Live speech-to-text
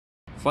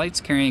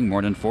Flights carrying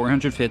more than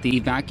 450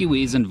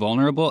 evacuees and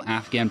vulnerable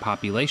Afghan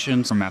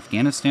populations from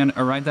Afghanistan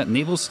arrived at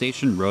Naval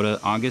Station Rota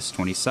August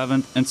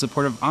 27th in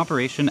support of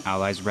Operation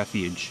Allies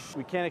Refuge.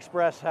 We can't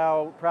express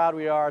how proud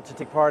we are to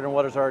take part in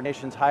what is our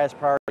nation's highest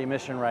priority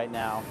mission right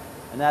now,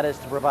 and that is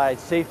to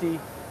provide safety,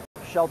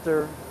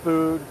 shelter,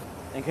 food,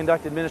 and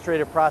conduct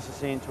administrative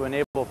processing to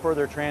enable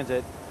further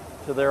transit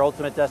to their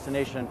ultimate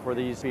destination for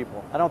these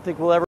people. I don't think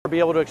we'll ever be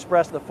able to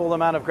express the full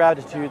amount of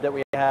gratitude that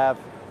we have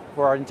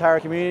for our entire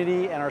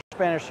community and our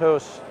Spanish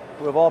hosts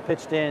who have all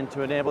pitched in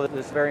to enable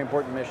this very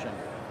important mission.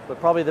 But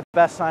probably the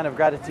best sign of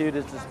gratitude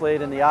is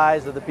displayed in the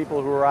eyes of the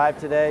people who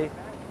arrived today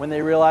when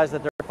they realize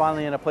that they're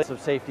finally in a place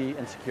of safety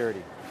and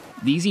security.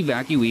 These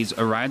evacuees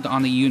arrived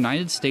on the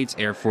United States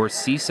Air Force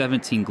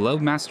C-17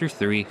 Globemaster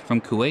III from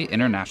Kuwait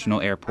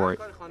International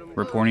Airport.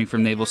 Reporting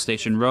from Naval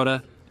Station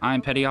Rota,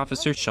 I'm Petty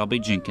Officer Shelby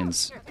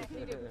Jenkins.